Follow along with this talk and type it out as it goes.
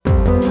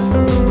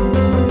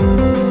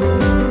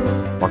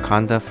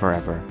Wakanda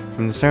Forever,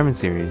 from the sermon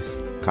series,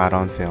 God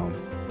on Film,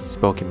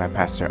 spoken by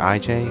Pastor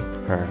IJ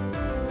Her.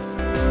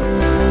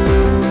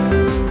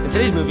 And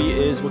today's movie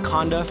is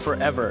Wakanda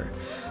Forever.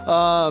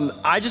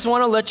 I just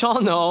want to let y'all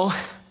know,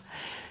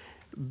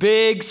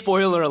 big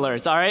spoiler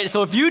alerts, all right?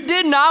 So if you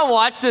did not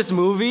watch this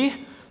movie,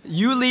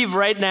 you leave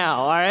right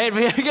now, all right?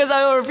 Because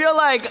I feel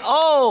like,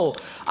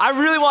 I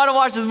really want to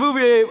watch this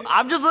movie.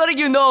 I'm just letting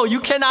you know,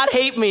 you cannot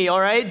hate me, all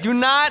right? Do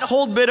not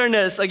hold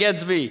bitterness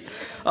against me.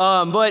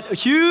 But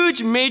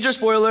huge, major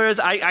spoilers,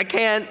 I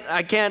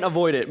can't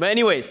avoid it. But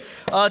anyways,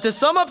 to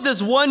sum up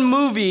this one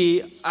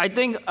movie, I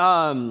think,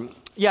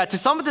 to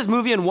sum up this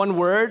movie in one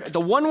word,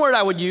 the one word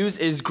I would use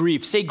is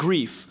grief. Say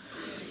grief.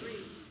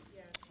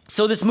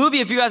 So this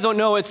movie, if you guys don't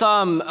know, it's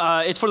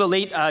for the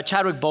late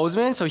Chadwick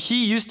Boseman. So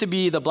he used to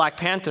be the Black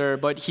Panther,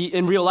 but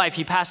in real life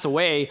he passed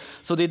away.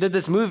 So they did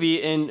this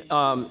movie in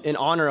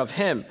honor of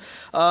him.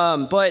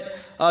 But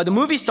the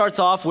movie starts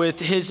off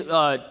with his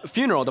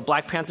funeral, the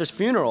Black Panther's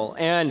funeral,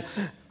 and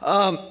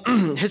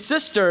his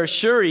sister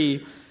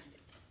Shuri.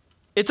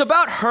 It's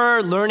about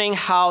her learning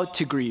how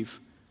to grieve.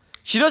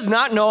 She does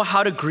not know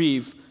how to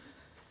grieve.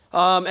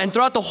 And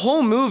throughout the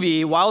whole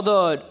movie, while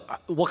the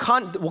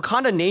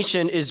Wakanda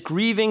nation is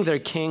grieving their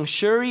king,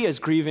 Shuri is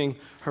grieving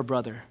her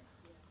brother.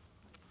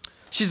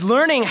 She's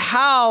learning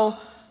how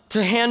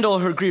to handle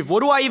her grief. What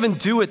do I even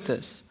do with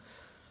this?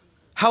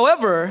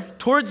 However,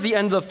 towards the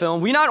end of the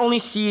film, we not only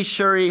see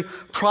Shuri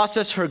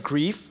process her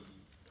grief,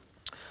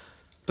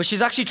 but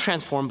she's actually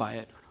transformed by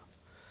it.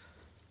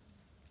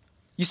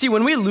 You see,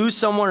 when we lose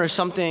someone or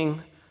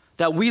something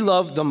that we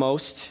love the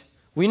most,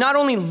 we not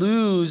only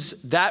lose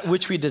that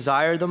which we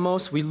desire the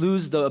most, we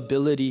lose the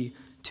ability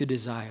to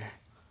desire.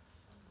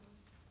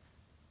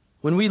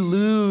 When we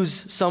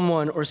lose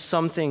someone or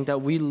something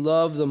that we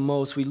love the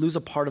most, we lose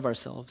a part of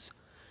ourselves.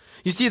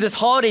 You see, this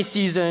holiday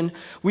season,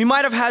 we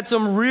might have had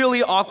some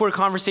really awkward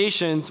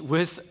conversations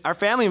with our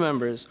family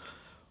members.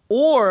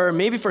 Or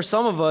maybe for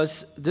some of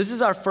us, this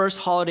is our first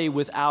holiday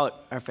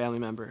without our family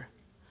member.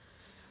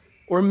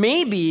 Or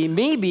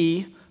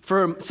maybe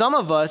for some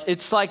of us,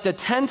 it's like the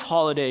 10th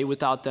holiday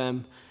without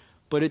them,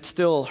 but it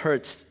still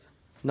hurts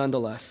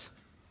nonetheless.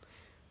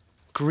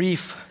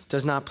 Grief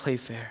does not play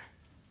fair.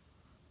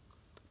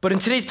 But in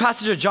today's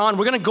passage of John,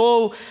 we're going to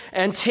go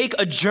and take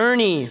a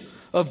journey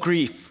of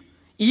grief.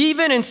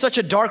 Even in such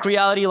a dark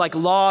reality like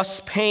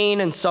loss, pain,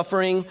 and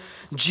suffering,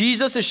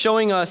 Jesus is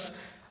showing us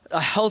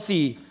a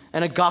healthy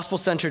and a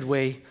gospel-centered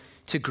way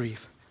to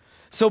grieve.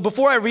 So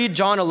before I read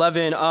John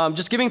 11,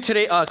 just giving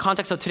today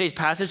context of today's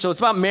passage. So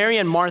it's about Mary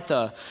and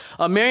Martha.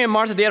 Mary and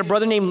Martha, they had a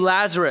brother named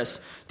Lazarus.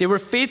 They were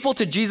faithful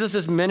to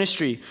Jesus'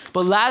 ministry,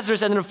 but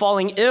Lazarus ended up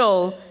falling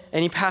ill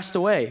and he passed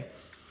away.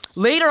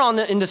 Later on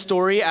in the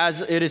story,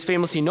 as it is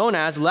famously known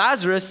as,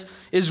 Lazarus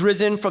is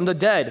risen from the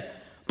dead.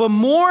 But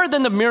more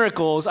than the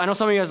miracles, I know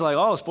some of you guys are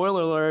like,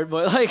 spoiler alert,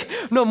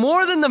 but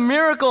more than the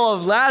miracle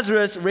of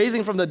Lazarus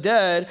raising from the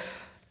dead,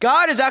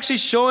 God is actually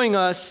showing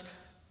us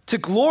to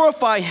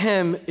glorify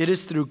him, it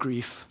is through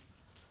grief.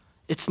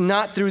 It's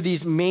not through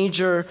these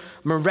major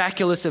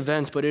miraculous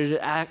events, but it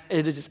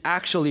is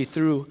actually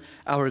through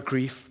our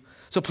grief.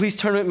 So please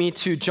turn with me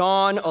to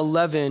John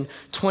 11,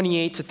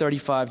 28 to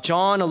 35.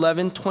 John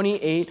 11,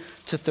 28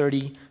 to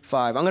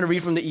 35. I'm going to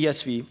read from the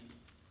ESV.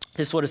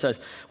 This is what it says.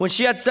 When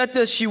she had said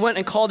this, she went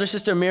and called her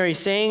sister Mary,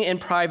 saying in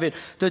private,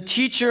 "The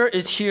teacher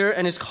is here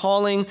and is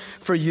calling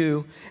for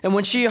you." And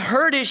when she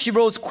heard it, she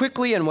rose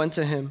quickly and went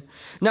to him.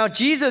 Now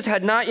Jesus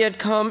had not yet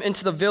come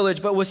into the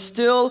village, but was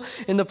still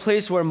in the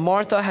place where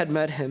Martha had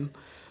met him.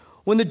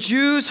 When the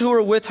Jews who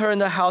were with her in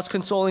the house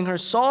consoling her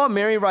saw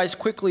Mary rise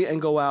quickly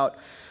and go out,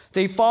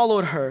 they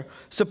followed her,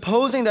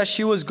 supposing that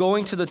she was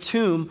going to the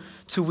tomb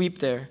to weep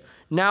there.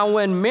 Now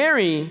when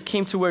Mary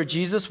came to where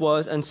Jesus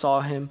was and saw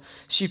him,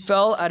 she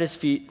fell at his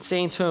feet,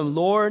 saying to him,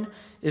 "Lord,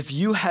 if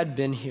you had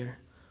been here,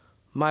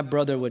 my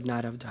brother would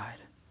not have died."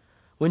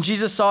 When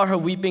Jesus saw her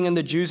weeping and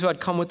the Jews who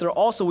had come with her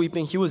also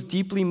weeping, he was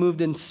deeply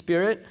moved in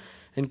spirit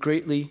and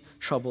greatly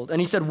troubled.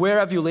 And he said, "Where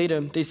have you laid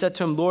him?" They said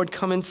to him, "Lord,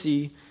 come and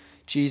see."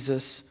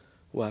 Jesus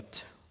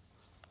wept.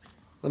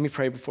 Let me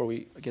pray before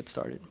we get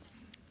started.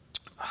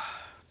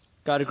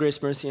 God of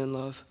grace, mercy, and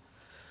love,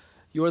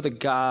 you are the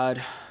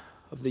God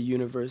of the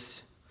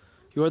universe.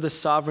 You are the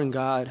sovereign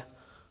God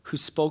who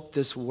spoke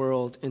this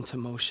world into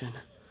motion,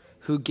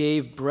 who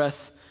gave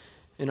breath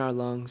in our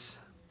lungs.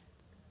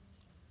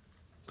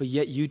 But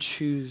yet you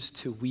choose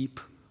to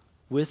weep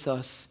with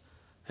us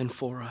and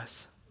for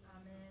us.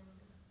 Amen.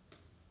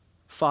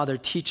 Father,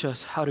 teach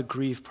us how to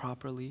grieve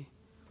properly.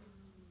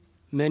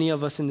 Many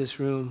of us in this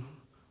room,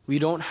 we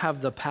don't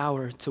have the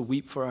power to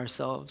weep for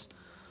ourselves.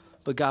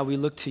 But God, we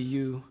look to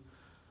you,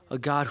 a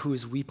God who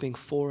is weeping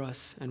for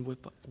us and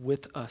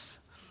with us.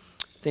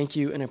 Thank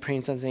you, and I pray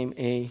in Son's name,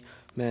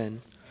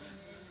 amen.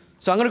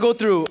 So I'm going to go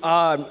through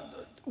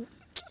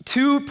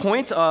 2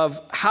 points of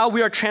how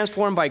we are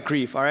transformed by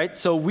grief, all right?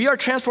 So we are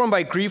transformed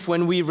by grief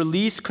when we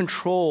release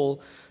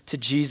control to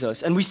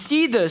Jesus. And we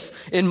see this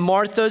in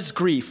Martha's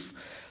grief.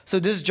 So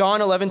this is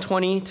John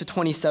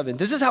 11:20-27.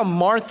 This is how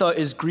Martha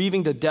is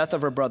grieving the death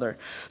of her brother.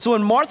 So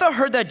when Martha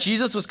heard that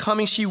Jesus was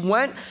coming, she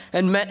went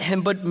and met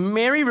him, but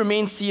Mary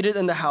remained seated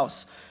in the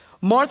house.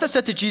 Martha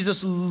said to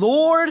Jesus,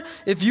 "Lord,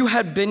 if you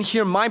had been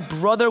here, my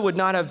brother would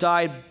not have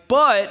died.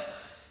 But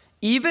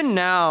even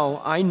now,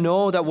 I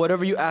know that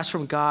whatever you ask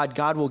from God,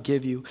 God will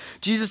give you."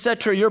 Jesus said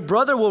to her, "Your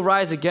brother will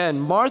rise again."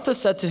 Martha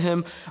said to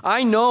him,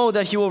 "I know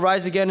that he will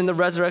rise again in the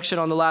resurrection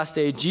on the last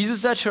day." Jesus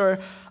said to her,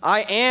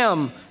 "I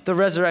am the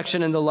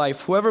resurrection and the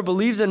life. Whoever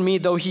believes in me,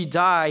 though he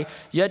die,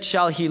 yet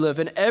shall he live.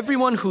 And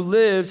everyone who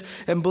lives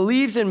and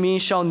believes in me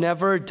shall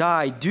never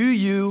die. Do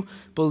you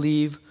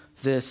believe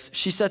this?"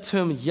 She said to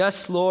him,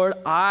 "Yes, Lord,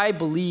 I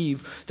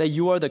believe that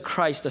you are the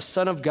Christ, the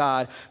Son of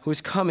God, who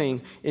is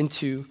coming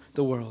into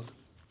the world."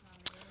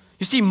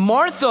 You see,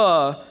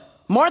 Martha,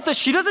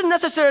 she doesn't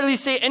necessarily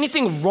say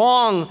anything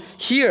wrong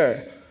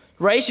here,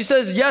 right? She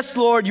says, "Yes,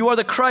 Lord, you are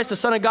the Christ, the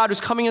Son of God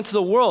who's coming into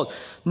the world."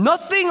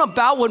 Nothing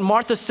about what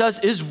Martha says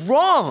is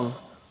wrong.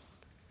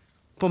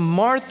 But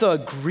Martha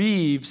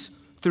grieves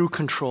through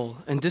control.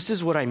 And this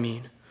is what I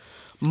mean.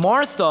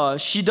 Martha,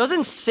 she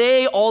doesn't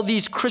say all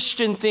these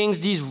Christian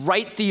things, these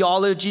right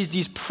theologies,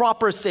 these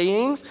proper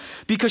sayings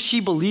because she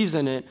believes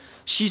in it.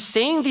 She's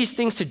saying these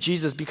things to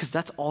Jesus because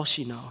that's all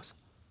she knows.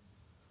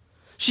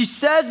 She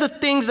says the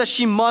things that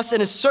she must and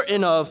is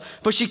certain of,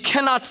 but she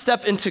cannot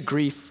step into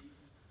grief.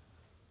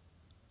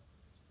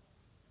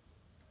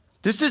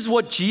 This is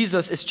what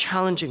Jesus is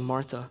challenging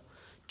Martha.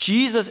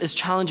 Jesus is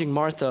challenging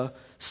Martha,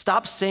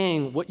 stop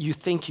saying what you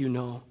think you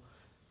know,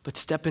 but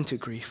step into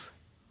grief.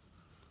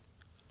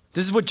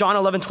 This is what John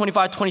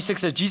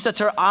 11:25-26 says. Jesus said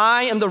to her,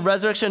 "I am the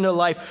resurrection and the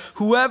life.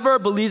 Whoever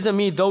believes in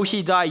me, though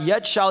he die,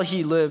 yet shall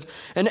he live.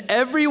 And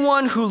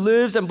everyone who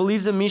lives and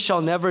believes in me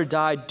shall never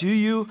die. Do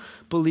you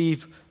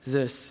believe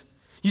this?"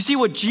 You see,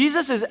 what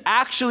Jesus is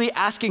actually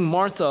asking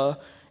Martha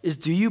is,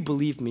 do you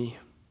believe me?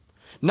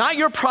 Not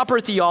your proper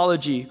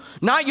theology,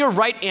 not your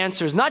right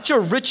answers, not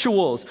your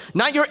rituals,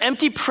 not your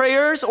empty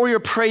prayers or your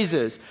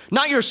praises,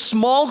 not your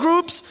small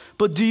groups,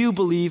 but do you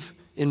believe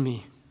in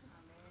me?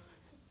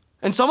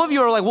 And some of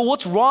you are like, well,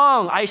 what's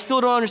wrong? I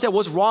still don't understand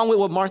what's wrong with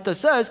what Martha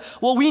says.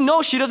 Well, we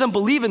know she doesn't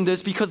believe in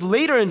this because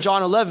later in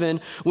John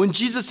 11, when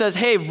Jesus says,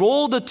 "Hey,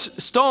 roll the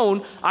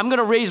stone, I'm going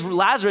to raise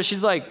Lazarus,"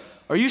 she's like,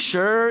 "Are you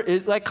sure?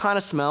 It like kind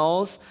of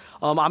smells.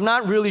 I'm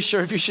not really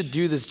sure if you should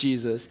do this,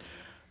 Jesus."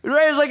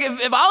 Right? It's like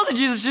if I was a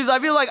Jesus,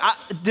 I'd be like,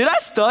 did I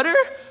stutter?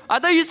 I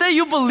thought you said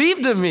you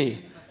believed in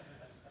me.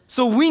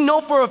 So we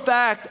know for a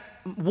fact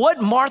what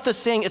Martha's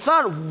saying, it's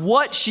not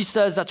what she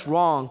says that's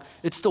wrong,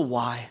 it's the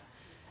why.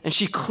 And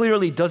she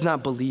clearly does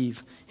not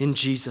believe in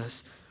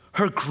Jesus.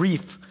 Her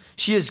grief,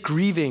 she is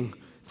grieving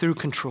through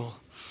control.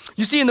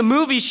 You see, in the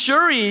movie,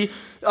 Shuri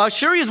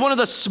is one of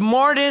the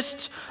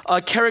smartest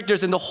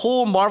characters in the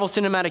whole Marvel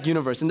Cinematic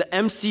Universe, in the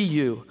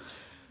MCU.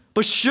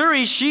 But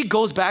Shuri, she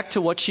goes back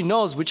to what she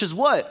knows, which is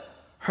what?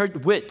 Her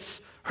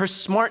wits, her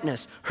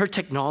smartness, her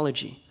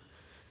technology.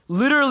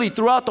 Literally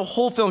throughout the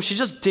whole film, she's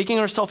just digging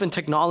herself in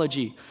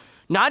technology.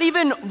 Not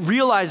even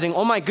realizing,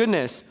 oh my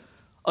goodness,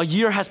 a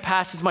year has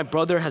passed since my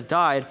brother has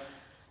died.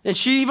 And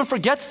she even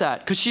forgets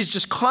that because she's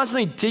just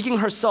constantly digging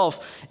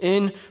herself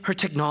in her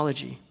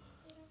technology.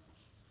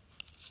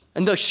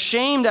 And the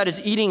shame that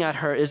is eating at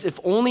her is, if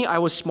only I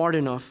was smart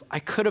enough, I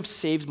could have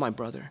saved my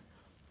brother.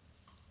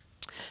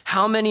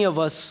 How many of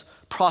us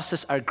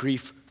process our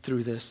grief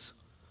through this?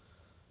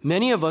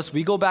 Many of us,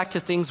 we go back to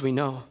things we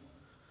know.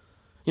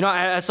 You know,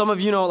 as some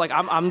of you know, like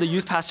I'm the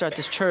youth pastor at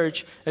this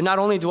church, and not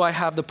only do I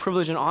have the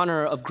privilege and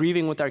honor of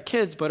grieving with our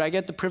kids, but I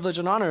get the privilege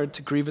and honor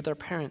to grieve with our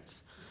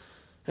parents.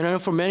 And I know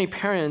for many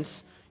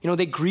parents, you know,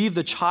 they grieve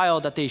the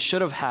child that they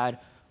should have had,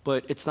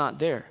 but it's not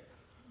there.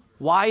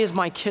 Why is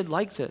my kid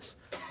like this?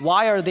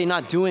 Why are they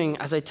not doing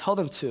as I tell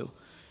them to?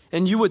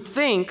 And you would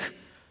think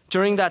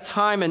during that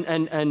time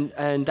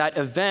and that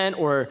event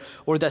or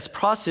this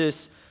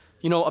process,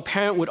 you know, a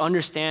parent would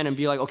understand and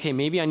be like, okay,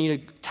 maybe I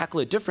need to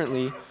tackle it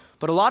differently.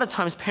 But a lot of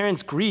times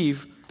parents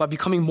grieve by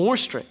becoming more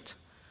strict,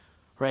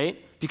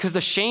 right? Because the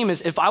shame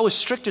is, if I was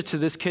stricter to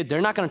this kid, they're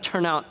not going to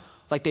turn out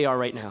like they are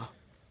right now.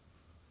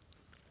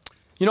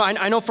 You know,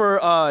 I know for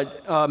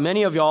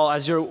many of y'all,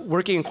 as you're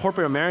working in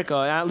corporate America,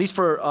 and at least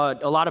for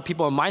a lot of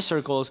people in my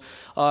circles,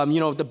 you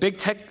know, the big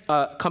tech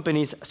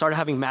companies started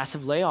having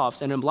massive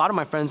layoffs, and a lot of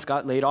my friends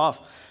got laid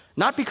off,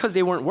 not because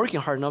they weren't working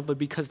hard enough, but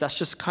because that's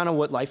just kind of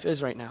what life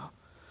is right now.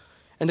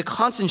 And the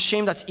constant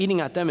shame that's eating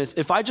at them is,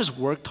 if I just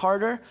worked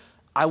harder,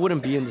 I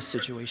wouldn't be in this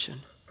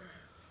situation.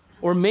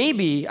 Or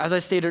maybe, as I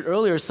stated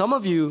earlier, some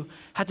of you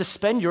had to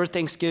spend your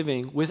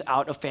Thanksgiving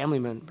without a family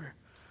member,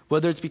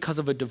 whether it's because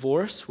of a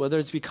divorce, whether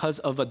it's because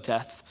of a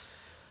death.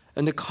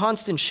 And the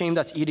constant shame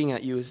that's eating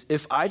at you is,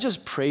 if I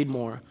just prayed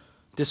more,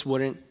 this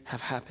wouldn't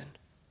have happened.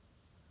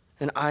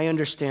 And I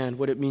understand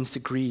what it means to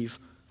grieve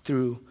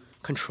through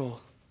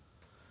control.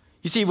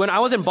 You see, when I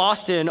was in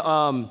Boston,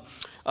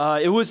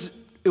 it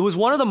was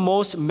one of the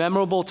most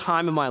memorable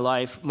time of my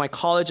life, my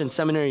college and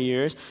seminary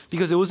years,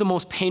 because it was the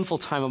most painful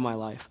time of my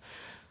life.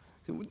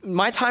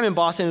 My time in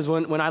Boston is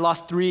when I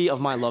lost 3 of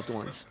my loved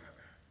ones.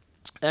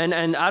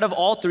 And out of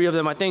all three of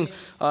them, I think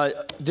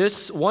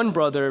this one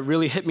brother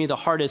really hit me the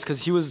hardest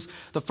because he was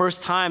the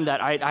first time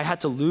that I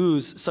had to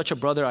lose such a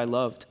brother I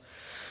loved.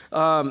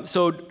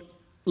 So,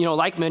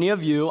 like many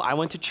of you, I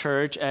went to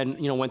church and,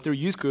 went through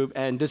youth group.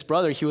 And this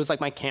brother, he was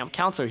like my camp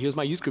counselor. He was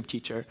my youth group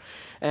teacher.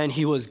 And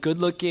he was good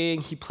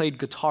looking. He played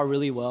guitar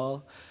really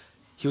well.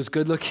 He was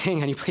good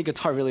looking and he played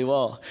guitar really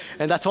well.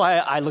 And that's why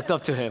I looked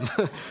up to him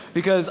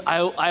because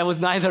I was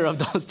neither of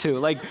those two.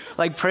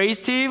 Like praise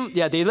team,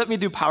 yeah, they let me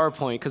do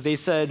PowerPoint because they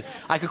said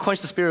I could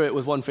quench the spirit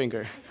with one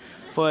finger.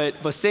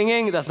 But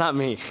singing, that's not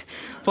me.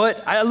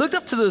 But I looked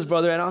up to this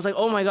brother and I was like,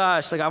 oh my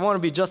gosh, I want to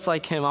be just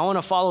like him. I want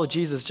to follow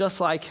Jesus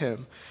just like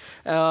him.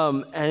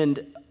 And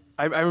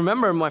I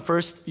remember my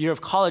first year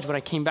of college when I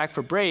came back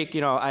for break,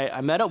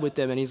 I met up with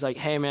him and he's like,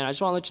 hey man, I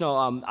just want to let you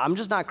know, I'm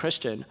just not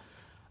Christian.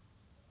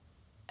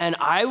 And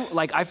I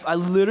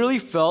literally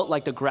felt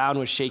like the ground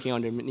was shaking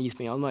underneath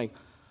me. I'm like,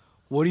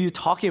 what are you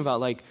talking about?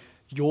 Like,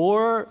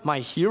 you're my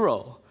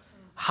hero.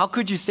 How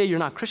could you say you're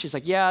not Christian? He's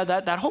like, yeah,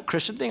 that whole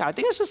Christian thing, I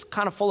think it's just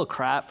kind of full of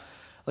crap.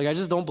 Like, I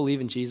just don't believe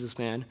in Jesus,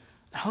 man.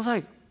 And I was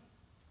like,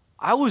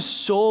 I was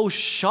so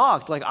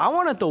shocked. Like, I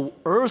wanted the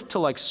earth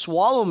to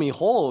swallow me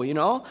whole,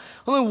 I'm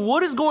like,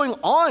 what is going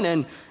on?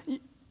 And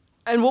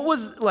what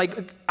was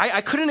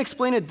I couldn't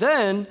explain it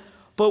then,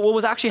 but what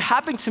was actually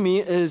happening to me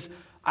is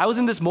I was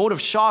in this mode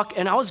of shock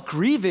and I was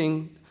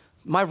grieving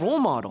my role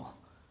model,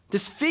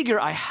 this figure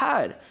I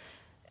had.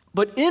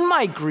 But in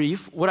my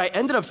grief, what I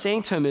ended up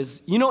saying to him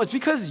is, it's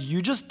because you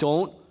just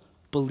don't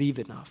believe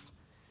enough.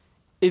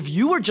 If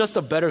you were just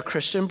a better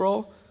Christian,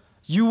 bro,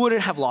 you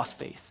wouldn't have lost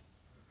faith.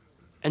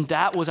 And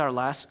that was our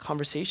last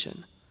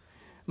conversation.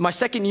 My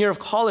second year of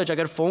college, I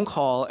got a phone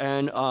call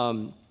and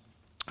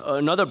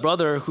another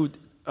brother who,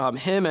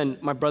 him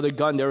and my brother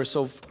Gunn, they were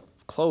so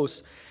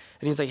close.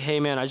 And he's like, hey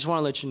man, I just want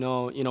to let you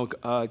know,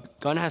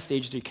 Gunn has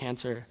stage 3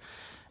 cancer.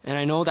 And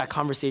I know that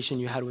conversation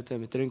you had with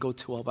him, it didn't go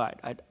too well, but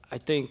I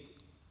think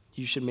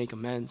you should make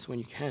amends when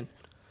you can.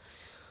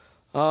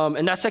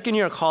 And that second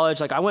year of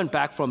college, I went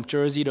back from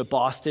Jersey to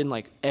Boston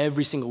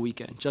every single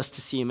weekend just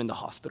to see him in the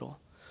hospital.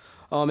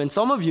 And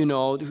some of you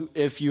know,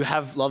 if you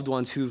have loved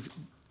ones who've,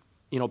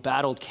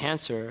 battled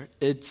cancer,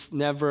 it's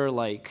never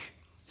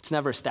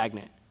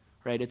stagnant,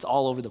 right? It's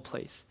all over the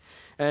place.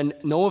 And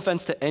no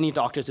offense to any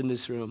doctors in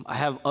this room, I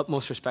have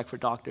utmost respect for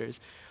doctors,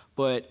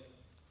 but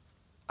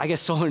I get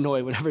so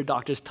annoyed whenever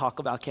doctors talk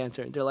about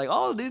cancer. They're like,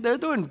 oh, they're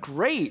doing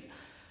great,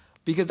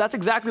 because that's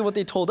exactly what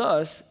they told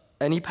us,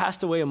 and he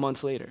passed away a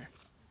month later.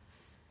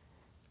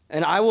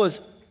 And I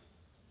was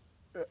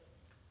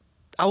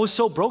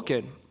so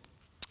broken.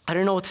 I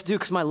didn't know what to do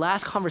because my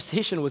last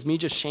conversation was me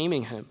just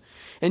shaming him.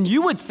 And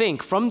you would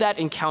think from that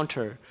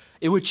encounter,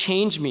 it would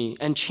change me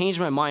and change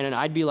my mind, and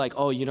I'd be like,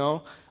 oh,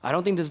 I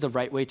don't think this is the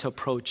right way to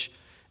approach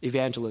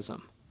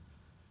evangelism.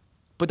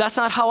 But that's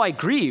not how I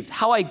grieved.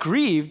 How I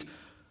grieved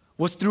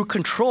was through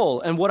control.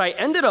 And what I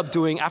ended up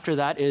doing after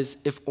that is,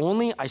 if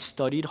only I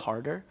studied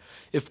harder,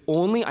 if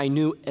only I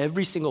knew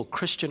every single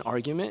Christian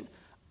argument,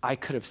 I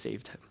could have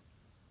saved him.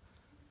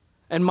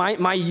 And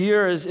my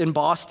years in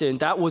Boston,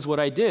 that was what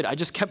I did. I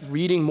just kept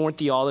reading more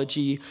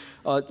theology.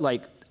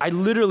 I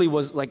literally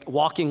was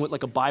walking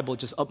with a Bible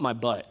just up my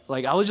butt.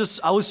 I was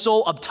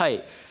so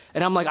uptight.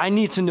 And I'm like, I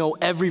need to know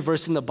every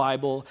verse in the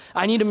Bible.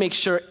 I need to make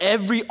sure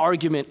every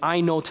argument I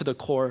know to the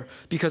core,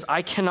 because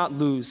I cannot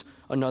lose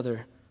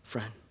another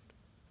friend.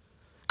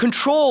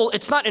 Control,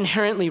 it's not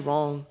inherently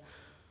wrong.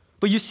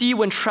 But you see,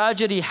 when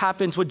tragedy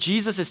happens, what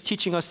Jesus is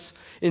teaching us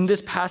in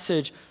this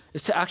passage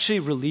is to actually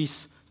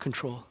release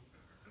control.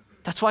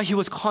 That's why he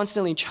was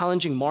constantly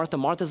challenging Martha.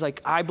 Martha's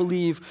like, I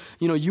believe,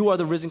 you are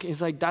the risen king.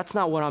 He's like, that's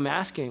not what I'm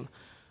asking.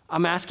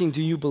 I'm asking,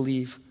 do you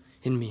believe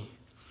in me?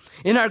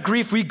 In our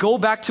grief, we go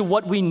back to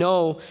what we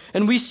know,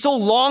 and we so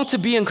long to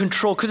be in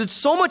control because it's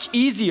so much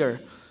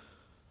easier.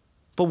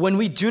 But when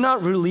we do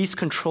not release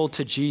control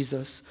to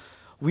Jesus,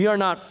 we are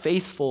not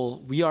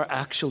faithful, we are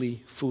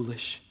actually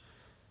foolish.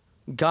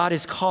 God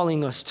is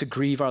calling us to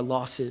grieve our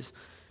losses,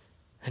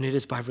 and it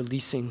is by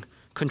releasing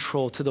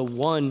control to the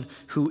one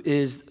who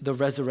is the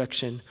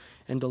resurrection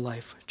and the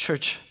life.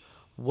 Church,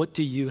 what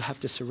do you have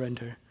to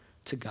surrender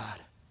to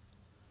God?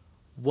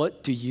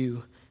 What do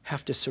you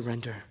have to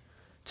surrender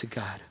to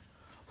God?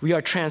 We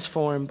are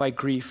transformed by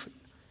grief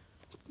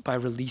by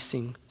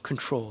releasing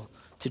control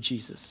to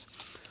Jesus.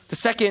 The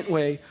second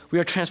way we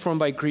are transformed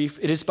by grief,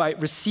 it is by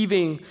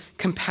receiving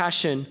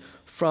compassion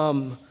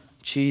from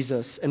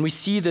Jesus. And we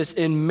see this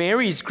in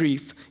Mary's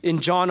grief in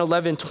John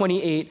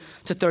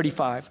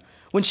 11:28-35.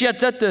 When she had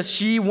said this,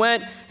 she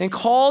went and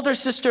called her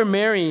sister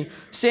Mary,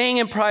 saying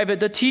in private,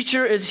 the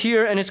teacher is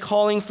here and is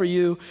calling for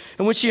you.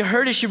 And when she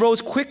heard it, she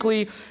rose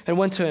quickly and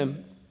went to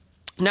him.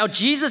 Now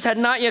Jesus had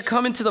not yet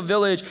come into the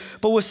village,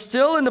 but was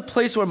still in the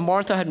place where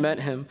Martha had met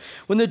him.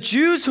 When the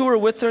Jews who were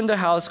with her in the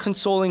house,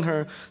 consoling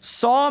her,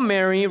 saw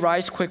Mary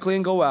rise quickly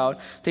and go out,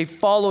 they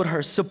followed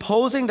her,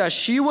 supposing that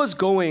she was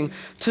going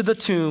to the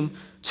tomb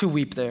to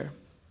weep there.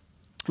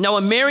 Now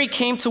when Mary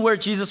came to where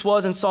Jesus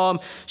was and saw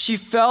him, she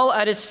fell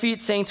at his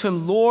feet, saying to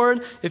him,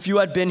 Lord, if you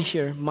had been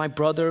here, my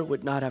brother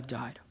would not have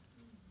died.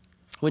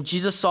 When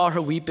Jesus saw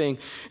her weeping,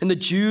 and the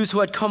Jews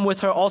who had come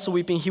with her also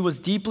weeping, he was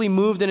deeply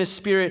moved in his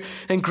spirit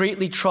and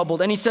greatly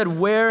troubled. And he said,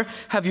 "Where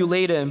have you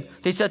laid him?"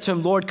 They said to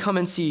him, "Lord, come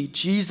and see."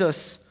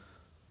 Jesus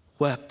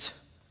wept.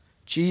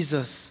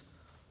 Jesus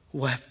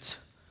wept.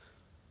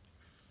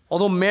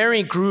 Although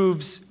Martha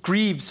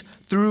grieves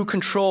through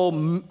control,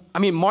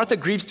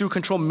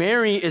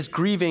 Mary is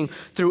grieving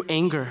through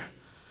anger.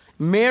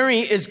 Mary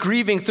is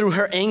grieving through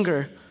her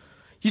anger.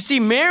 You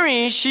see,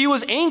 Mary, she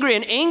was angry,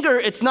 and anger,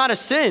 it's not a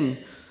sin.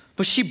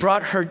 But she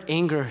brought her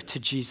anger to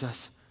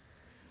Jesus.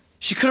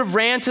 She could have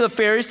ran to the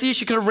Pharisees.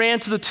 She could have ran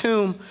to the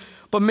tomb.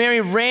 But Mary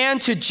ran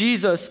to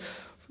Jesus,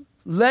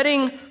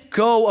 letting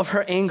go of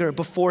her anger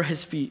before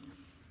his feet.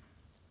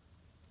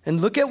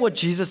 And look at what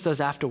Jesus does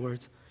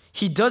afterwards.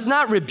 He does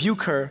not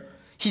rebuke her.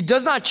 He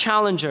does not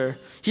challenge her.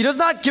 He does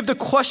not give the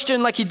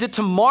question like he did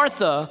to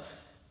Martha.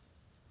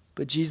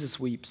 But Jesus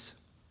weeps.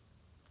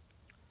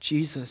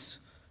 Jesus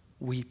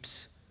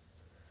weeps.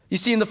 You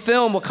see, in the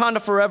film,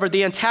 Wakanda Forever,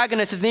 the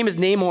antagonist, his name is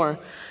Namor.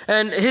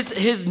 And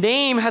his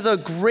name has a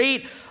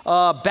great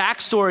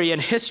backstory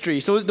and history.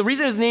 So the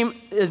reason his name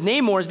is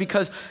Namor is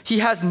because he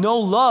has no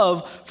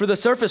love for the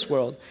surface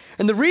world.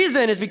 And the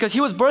reason is because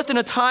he was birthed in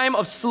a time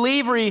of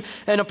slavery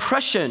and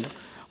oppression.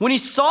 When he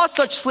saw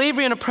such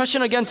slavery and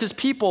oppression against his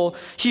people,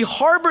 he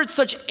harbored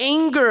such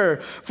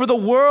anger for the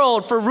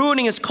world, for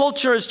ruining his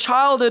culture, his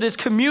childhood, his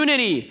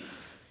community.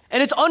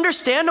 And it's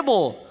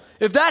understandable.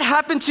 If that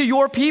happened to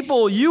your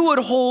people, you would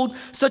hold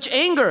such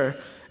anger.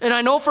 And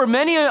I know for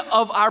many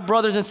of our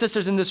brothers and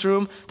sisters in this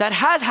room, that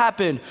has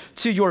happened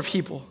to your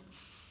people.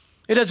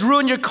 It has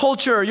ruined your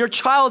culture, your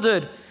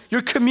childhood,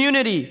 your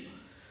community.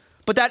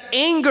 But that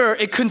anger,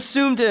 it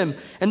consumed him.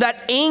 And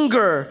that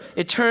anger,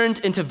 it turned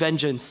into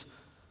vengeance.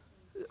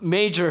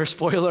 Major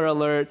spoiler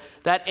alert,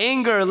 that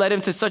anger led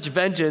him to such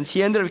vengeance,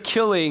 he ended up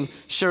killing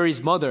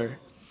Shuri's mother.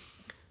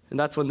 And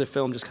that's when the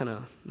film just kind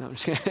of, no, I'm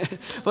just kidding.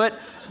 But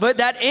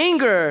that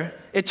anger,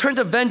 it turned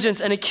to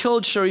vengeance and it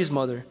killed Shuri's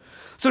mother.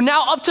 So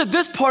now up to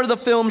this part of the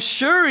film,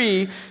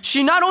 Shuri,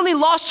 she not only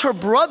lost her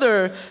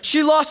brother,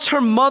 she lost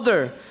her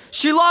mother.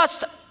 She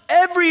lost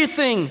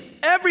everything,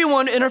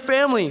 everyone in her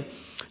family.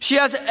 She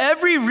has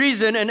every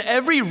reason and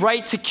every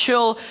right to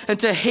kill and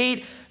to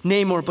hate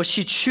Namor, but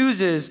she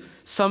chooses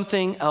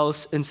something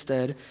else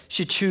instead.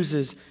 She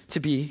chooses to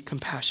be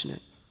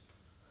compassionate.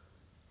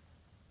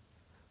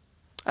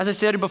 As I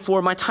stated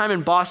before, my time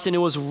in Boston, it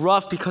was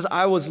rough because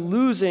I was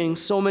losing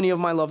so many of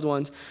my loved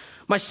ones.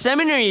 My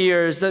seminary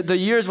years, the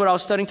years where I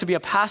was studying to be a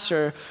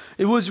pastor,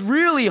 it was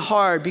really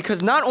hard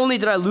because not only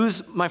did I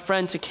lose my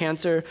friend to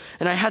cancer,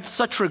 and I had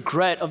such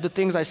regret of the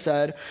things I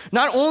said,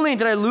 not only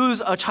did I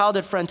lose a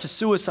childhood friend to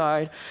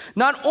suicide,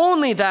 not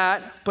only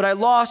that, but I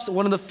lost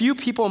one of the few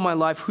people in my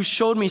life who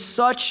showed me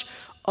such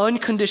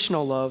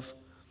unconditional love.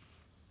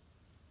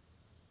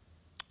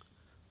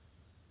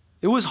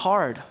 It was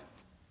hard.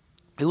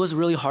 It was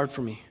really hard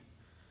for me.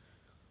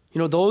 You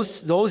know,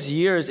 those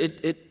years,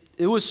 it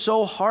was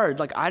so hard.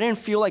 Like, I didn't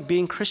feel like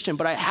being Christian,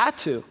 but I had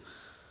to.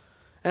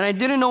 And I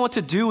didn't know what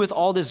to do with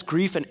all this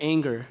grief and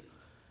anger.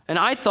 And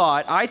I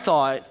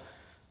thought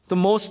the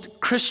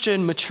most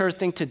Christian, mature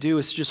thing to do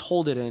is to just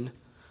hold it in.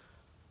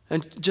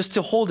 And just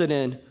to hold it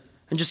in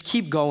and just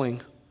keep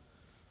going.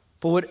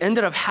 But what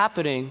ended up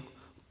happening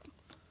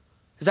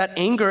is that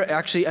anger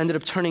actually ended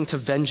up turning to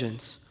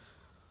vengeance.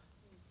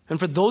 And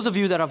for those of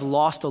you that have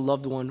lost a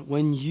loved one,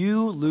 when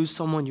you lose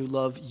someone you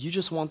love, you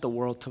just want the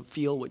world to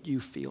feel what you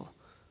feel.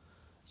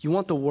 You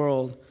want the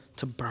world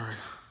to burn.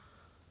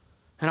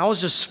 And I was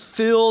just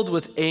filled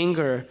with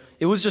anger.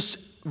 It was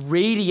just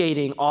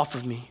radiating off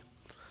of me.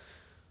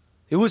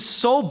 It was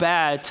so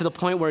bad to the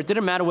point where it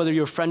didn't matter whether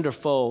you're a friend or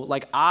foe.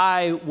 Like,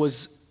 I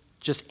was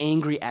just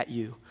angry at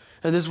you.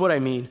 And this is what I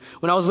mean.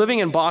 When I was living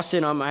in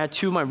Boston, I had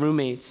two of my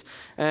roommates.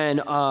 And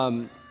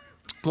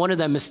one of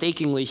them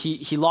mistakenly,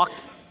 he locked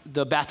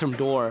the bathroom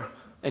door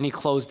and he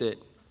closed it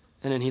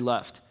and then he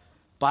left.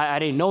 But I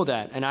didn't know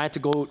that, and I had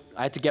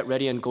to get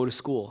ready and go to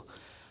school.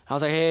 I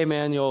was like, "Hey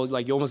man, you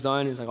almost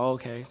done?" He's like, "Oh,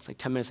 okay." It's like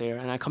 10 minutes later,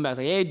 and I come back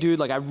like, "Hey dude,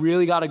 I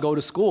really gotta go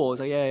to school." He's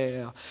like,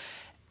 yeah.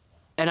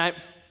 And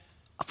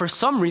for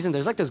some reason,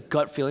 there's this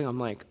gut feeling. I'm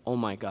like, "Oh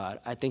my God,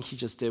 I think he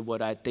just did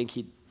what I think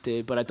he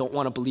did, but I don't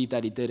want to believe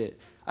that he did it.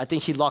 I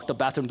think he locked the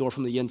bathroom door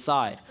from the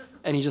inside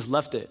and he just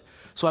left it."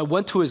 So I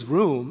went to his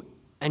room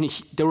and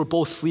they were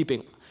both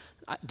sleeping.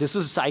 This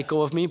was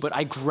psycho of me, but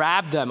I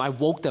grabbed them. I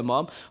woke them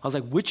up. I was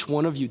like, "Which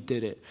one of you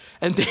did it?"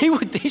 And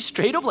they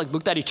straight up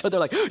looked at each other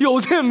like, "Yo, it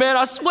was him, man.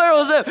 I swear it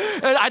was him."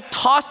 And I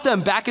tossed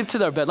them back into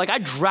their bed. I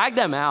dragged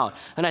them out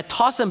and I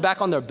tossed them back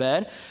on their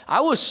bed.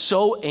 I was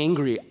so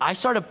angry. I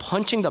started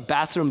punching the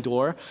bathroom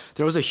door.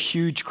 There was a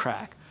huge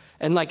crack.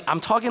 And I'm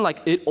talking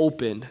it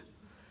opened.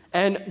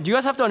 And you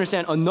guys have to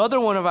understand, another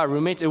one of our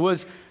roommates, we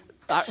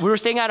were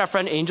staying at our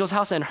friend Angel's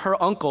house, and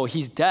her uncle,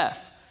 he's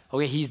deaf.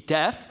 Okay, he's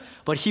deaf,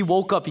 but he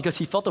woke up because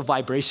he felt the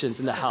vibrations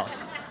in the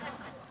house.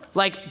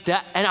 Like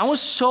that, and I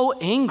was so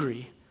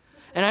angry.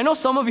 And I know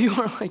some of you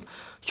are like,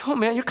 "Yo,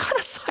 man, you're kind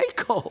of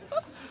psycho."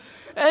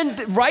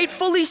 And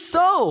rightfully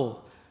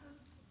so.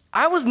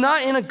 I was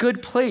not in a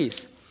good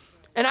place.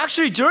 And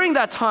actually, during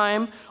that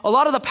time, a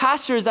lot of the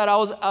pastors that I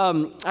was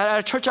at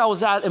a church I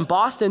was at in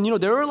Boston,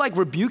 they were like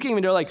rebuking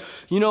me. They're like,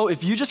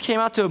 if you just came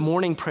out to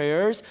morning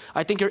prayers,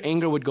 I think your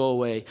anger would go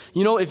away.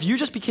 If you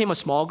just became a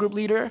small group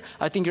leader,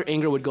 I think your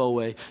anger would go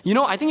away.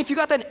 I think if you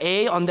got that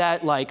A on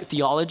that like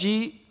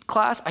theology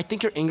class, I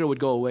think your anger would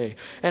go away.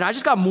 And I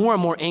just got more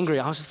and more angry.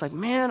 I was just like,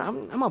 man,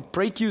 I'm gonna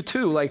break you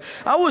too. Like,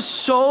 I was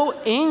so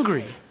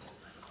angry.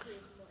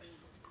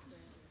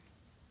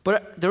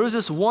 But there was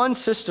this one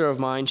sister of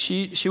mine,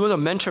 she was a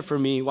mentor for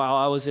me while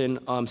I was in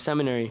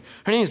seminary.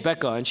 Her name is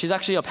Becca, and she's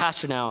actually a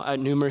pastor now at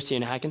New Mercy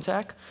in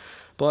Hackensack.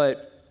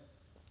 But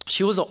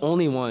she was the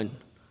only one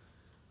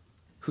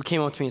who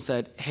came up to me and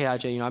said, hey,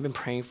 Ajay, I've been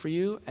praying for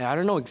you, and I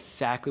don't know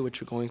exactly what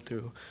you're going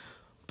through,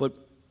 but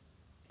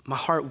my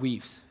heart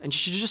weeps. And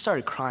she just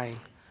started crying.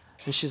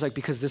 And she's like,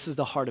 because this is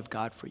the heart of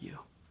God for you.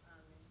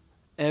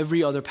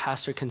 Every other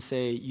pastor can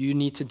say, you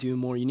need to do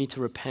more, you need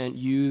to repent,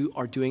 you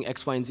are doing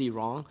X, Y, and Z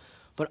wrong.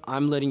 But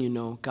I'm letting you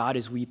know God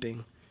is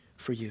weeping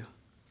for you.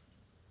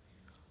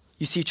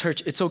 You see,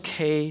 church, it's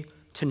okay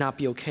to not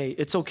be okay.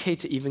 It's okay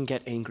to even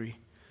get angry.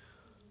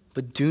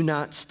 But do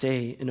not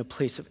stay in a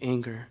place of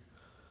anger.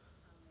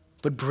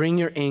 But bring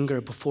your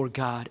anger before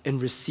God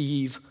and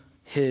receive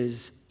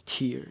his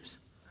tears.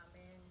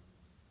 Amen.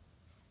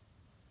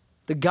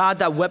 The God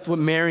that wept with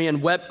Mary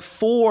and wept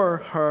for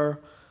her,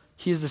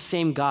 he is the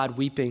same God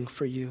weeping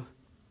for you.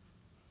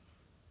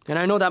 And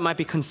I know that might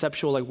be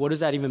conceptual, like what does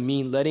that even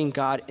mean, letting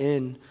God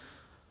in?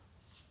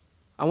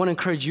 I want to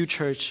encourage you,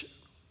 church,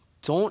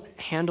 don't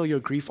handle your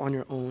grief on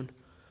your own,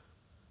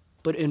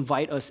 but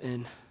invite us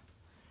in.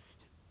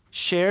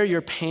 Share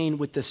your pain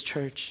with this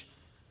church.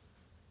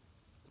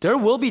 There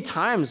will be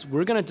times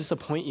we're going to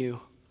disappoint you.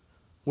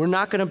 We're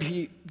not going to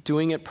be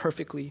doing it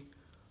perfectly,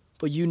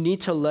 but you need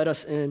to let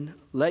us in,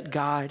 let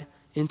God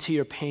into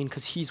your pain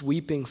because he's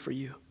weeping for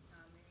you.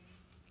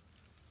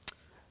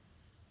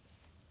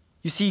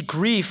 You see,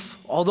 grief,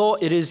 although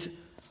it is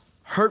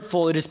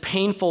hurtful, it is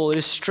painful, it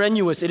is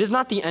strenuous, it is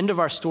not the end of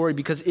our story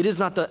because it is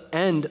not the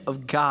end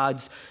of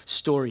God's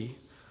story.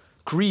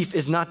 Grief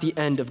is not the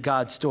end of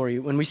God's story.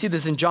 When we see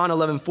this in John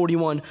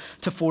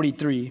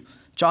 11:41-43,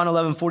 John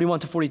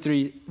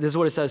 11:41-43, this is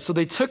what it says. So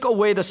they took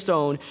away the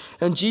stone,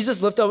 and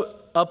Jesus lifted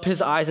up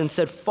his eyes and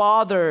said,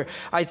 Father,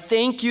 I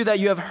thank you that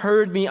you have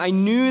heard me. I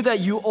knew that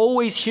you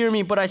always hear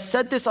me, but I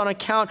said this on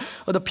account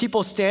of the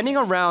people standing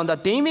around,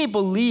 that they may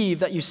believe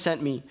that you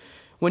sent me.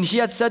 When he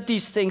had said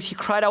these things, he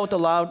cried out with a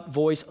loud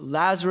voice,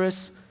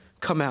 Lazarus,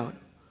 come out.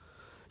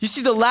 You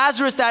see, the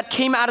Lazarus that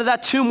came out of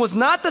that tomb was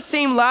not the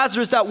same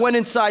Lazarus that went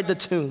inside the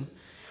tomb.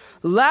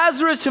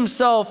 Lazarus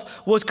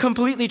himself was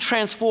completely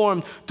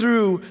transformed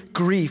through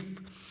grief.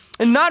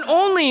 And not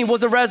only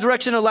was the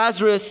resurrection of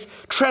Lazarus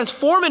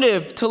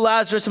transformative to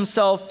Lazarus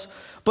himself,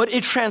 but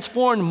it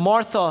transformed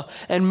Martha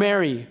and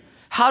Mary.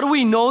 How do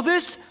we know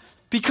this?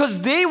 Because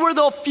they were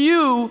the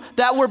few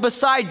that were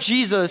beside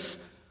Jesus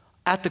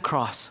at the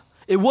cross.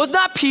 It was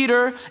not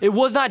Peter, it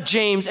was not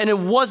James, and it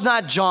was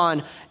not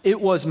John.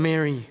 It was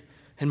Mary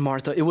and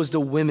Martha. It was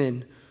the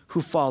women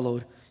who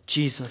followed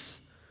Jesus.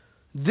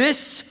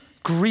 This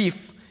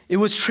grief, it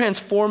was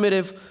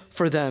transformative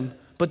for them,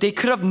 but they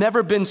could have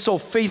never been so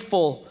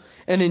faithful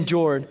and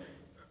endured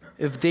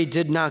if they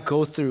did not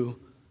go through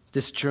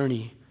this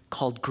journey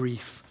called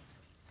grief.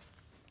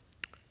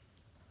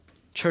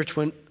 Church,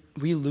 when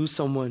we lose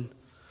someone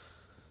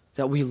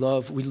that we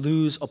love, we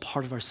lose a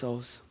part of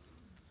ourselves.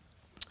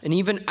 And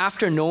even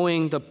after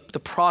knowing the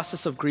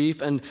process of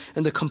grief and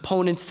the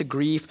components to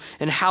grief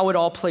and how it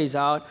all plays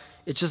out,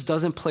 it just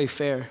doesn't play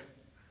fair.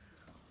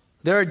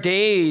 There are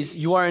days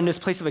you are in this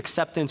place of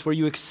acceptance where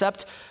you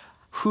accept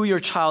who your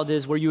child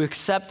is, where you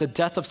accept the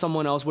death of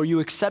someone else, where you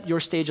accept your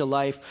stage of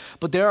life.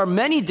 But there are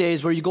many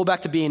days where you go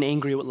back to being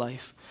angry with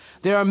life.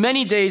 There are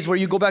many days where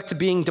you go back to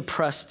being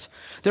depressed.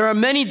 There are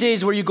many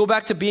days where you go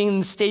back to being in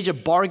the stage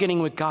of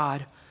bargaining with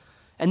God.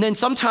 And then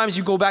sometimes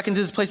you go back into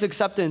this place of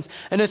acceptance.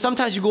 And then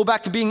sometimes you go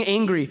back to being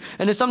angry.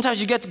 And then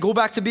sometimes you get to go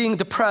back to being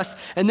depressed.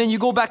 And then you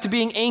go back to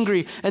being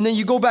angry. And then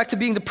you go back to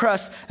being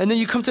depressed. And then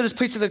you come to this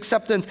place of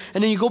acceptance.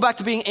 And then you go back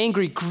to being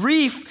angry.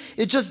 Grief,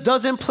 it just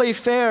doesn't play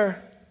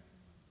fair.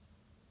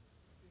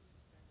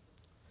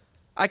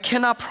 I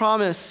cannot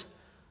promise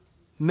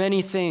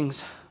many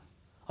things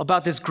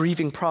about this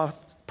grieving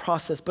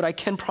process, but I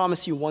can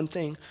promise you one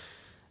thing.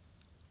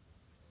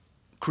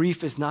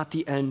 Grief is not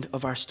the end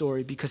of our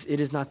story because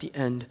it is not the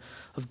end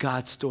of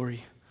God's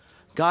story.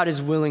 God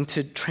is willing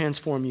to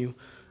transform you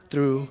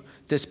through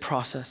this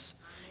process.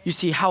 You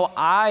see, how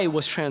I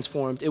was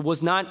transformed, it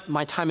was not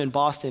my time in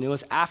Boston. It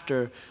was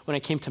after when I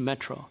came to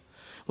Metro.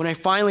 When I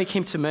finally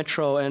came to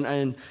Metro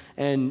and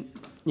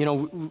you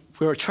know,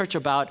 we're a church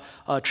about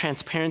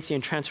transparency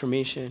and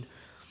transformation.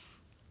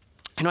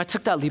 And I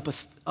took that leap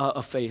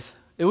of faith.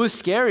 It was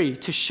scary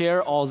to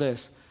share all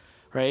this,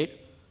 right?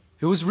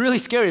 It was really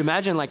scary.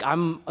 Imagine like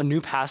I'm a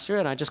new pastor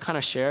and I just kind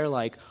of share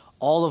like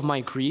all of my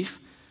grief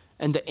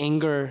and the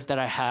anger that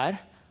I had.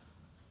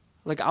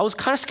 Like I was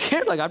kind of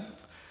scared, like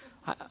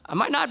I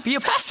might not be a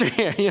pastor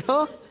here, you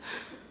know?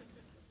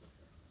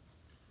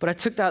 But I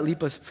took that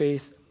leap of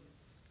faith.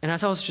 And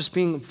as I was just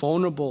being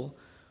vulnerable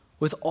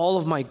with all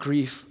of my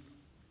grief,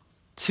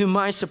 to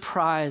my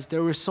surprise,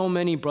 there were so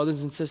many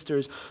brothers and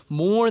sisters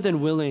more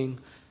than willing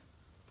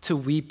to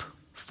weep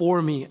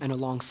for me and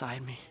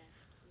alongside me.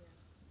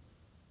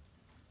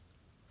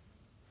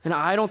 And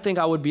I don't think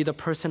I would be the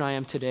person I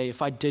am today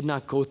if I did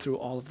not go through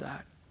all of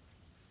that.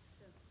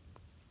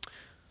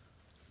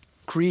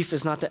 Grief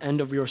is not the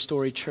end of your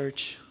story,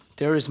 church.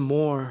 There is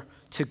more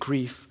to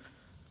grief.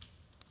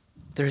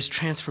 There is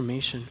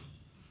transformation.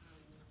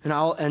 And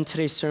I'll end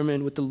today's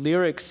sermon with the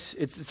lyrics.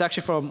 It's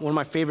actually from one of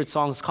my favorite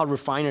songs. It's called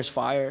Refiner's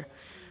Fire.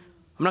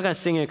 I'm not going to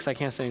sing it because I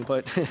can't sing,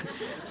 but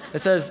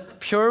it says,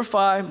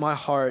 "Purify my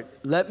heart.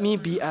 Let me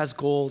be as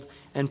gold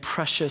and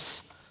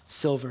precious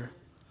silver."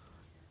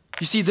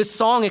 You see, this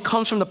song, it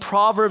comes from the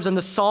Proverbs and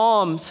the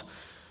Psalms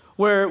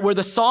where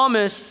the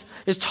psalmist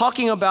is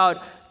talking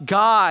about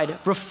God,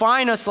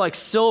 refine us like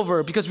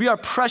silver because we are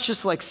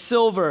precious like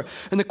silver.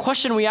 And the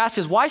question we ask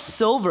is, why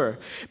silver?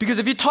 Because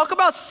if you talk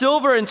about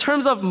silver in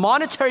terms of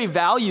monetary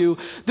value,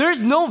 there's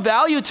no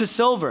value to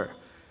silver.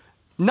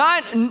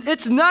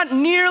 It's not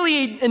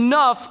nearly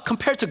enough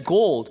compared to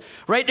gold,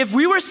 right? If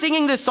we were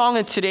singing this song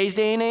in today's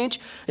day and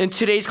age, in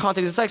today's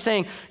context, it's like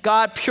saying,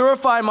 God,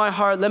 purify my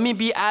heart. Let me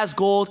be as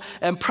gold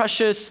and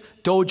precious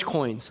Doge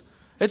coins.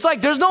 It's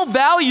like there's no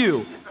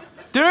value.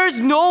 There is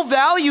no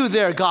value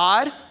there,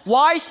 God.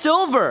 Why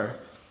silver?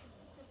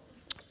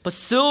 But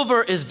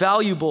silver is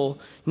valuable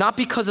not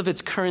because of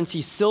its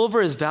currency.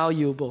 Silver is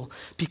valuable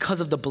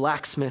because of the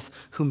blacksmith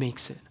who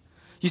makes it.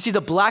 You see,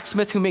 the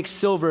blacksmith who makes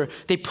silver,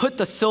 they put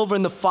the silver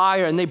in the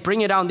fire and they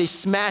bring it out and they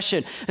smash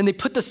it. And they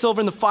put the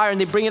silver in the fire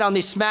and they bring it out and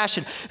they smash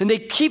it. And they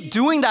keep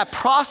doing that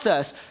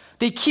process.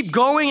 They keep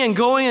going and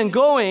going and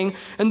going.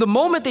 And the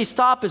moment they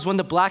stop is when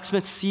the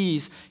blacksmith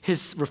sees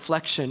his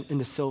reflection in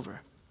the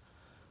silver.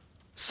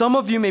 Some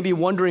of you may be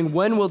wondering,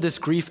 when will this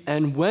grief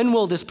end? When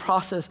will this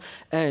process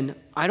end?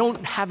 I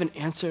don't have an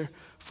answer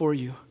for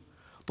you.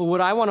 But what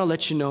I want to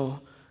let you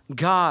know,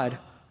 God,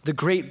 the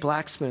great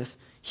blacksmith,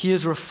 he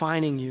is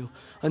refining you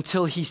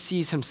until he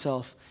sees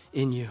himself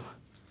in you.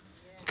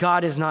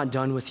 God is not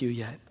done with you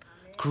yet.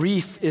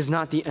 Grief is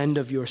not the end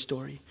of your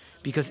story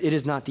because it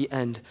is not the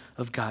end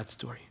of God's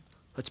story.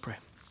 Let's pray.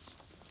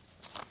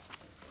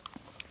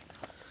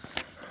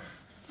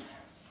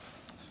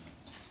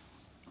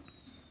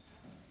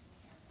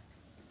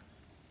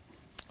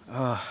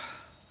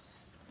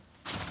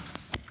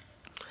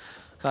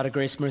 God of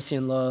grace, mercy,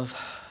 and love.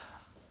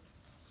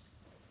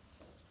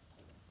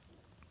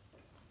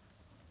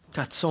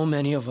 God, so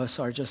many of us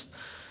are just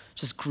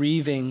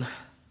grieving.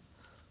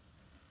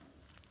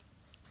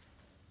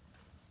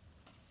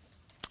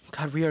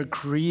 God, we are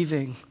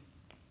grieving.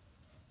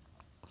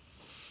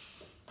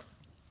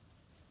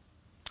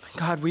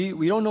 God,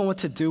 we don't know what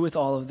to do with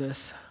all of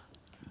this.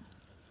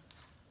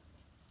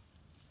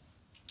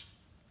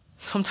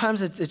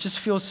 Sometimes it just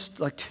feels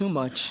like too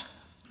much.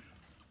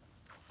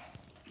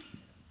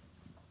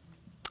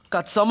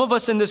 God, some of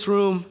us in this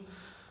room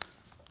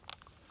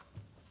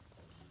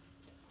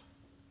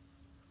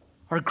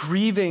are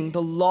grieving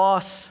the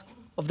loss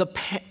of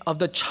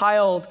the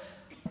child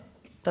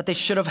that they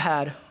should have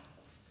had.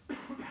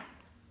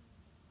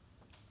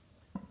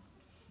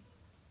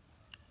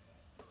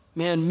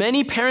 Man,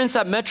 many parents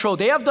at Metro,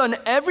 they have done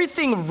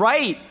everything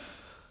right.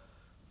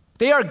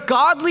 They are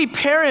godly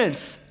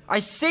parents. I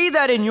say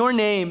that in your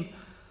name.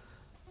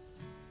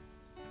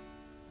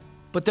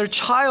 But their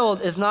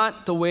child is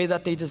not the way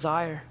that they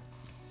desire.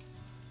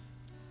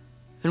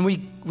 And we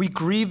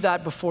grieve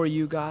that before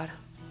you, God.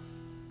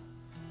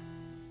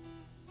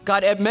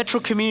 God, at Metro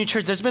Community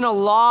Church, there's been a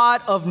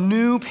lot of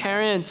new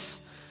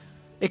parents,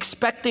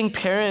 expecting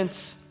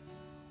parents.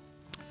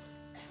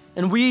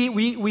 And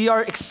we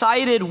are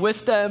excited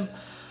with them.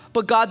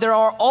 But God, there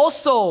are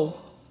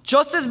also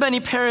just as many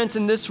parents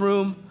in this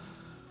room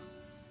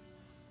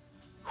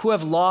who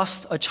have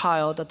lost a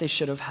child that they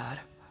should have had.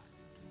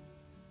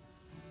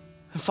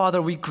 And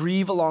Father, we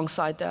grieve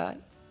alongside that.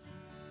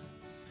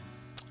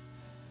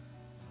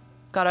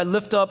 God, I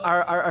lift up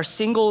our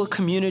single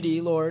community,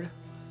 Lord,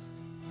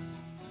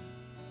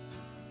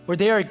 where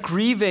they are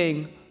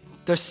grieving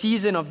the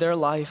season of their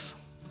life.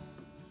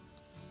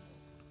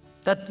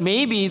 That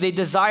maybe they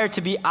desire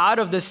to be out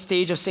of this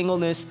stage of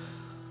singleness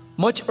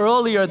much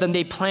earlier than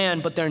they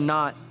planned, but they're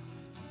not.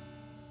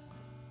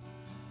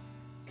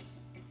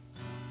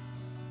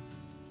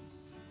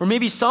 Or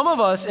maybe some of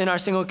us in our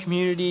single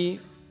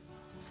community,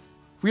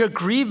 we are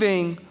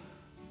grieving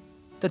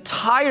the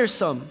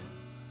tiresome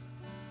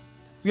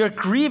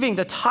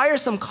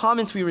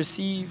comments we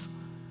receive.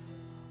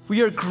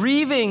 We are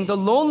grieving the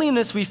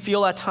loneliness we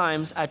feel at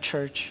times at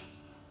church.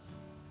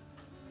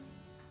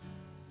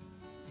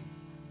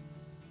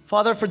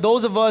 Father, for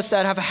those of us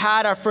that have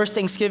had our first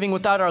Thanksgiving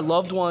without our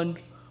loved one,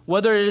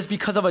 whether it is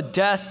because of a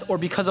death or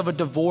because of a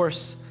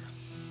divorce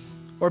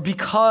or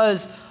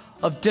because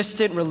of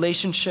distant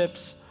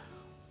relationships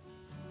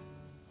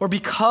or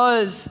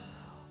because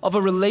of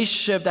a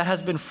relationship that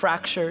has been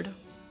fractured,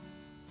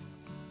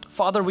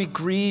 Father, we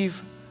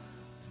grieve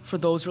for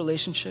those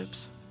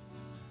relationships.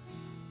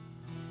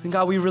 And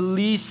God, we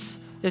release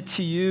it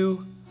to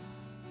you.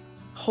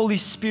 Holy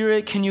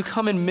Spirit, can you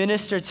come and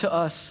minister to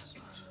us?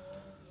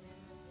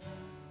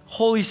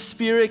 Holy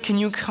Spirit, can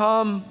you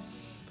come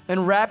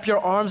and wrap your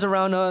arms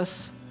around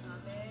us?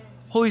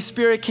 Holy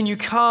Spirit, can you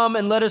come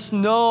and let us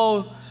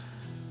know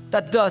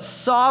that the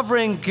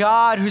sovereign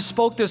God who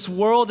spoke this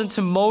world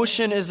into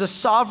motion is the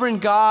sovereign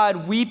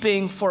God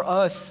weeping for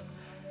us.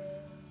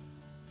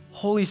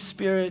 Holy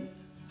Spirit,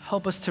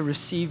 help us to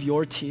receive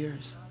your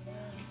tears.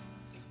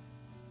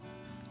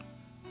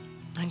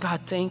 And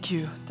God, thank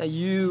you that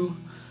you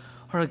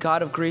are a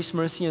God of grace,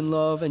 mercy, and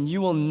love, and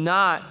you will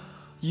not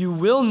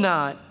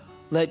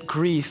let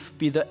grief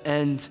be the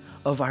end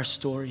of our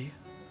story.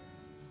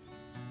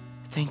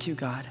 Thank you,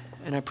 God.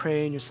 And I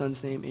pray in your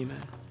Son's name,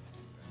 amen.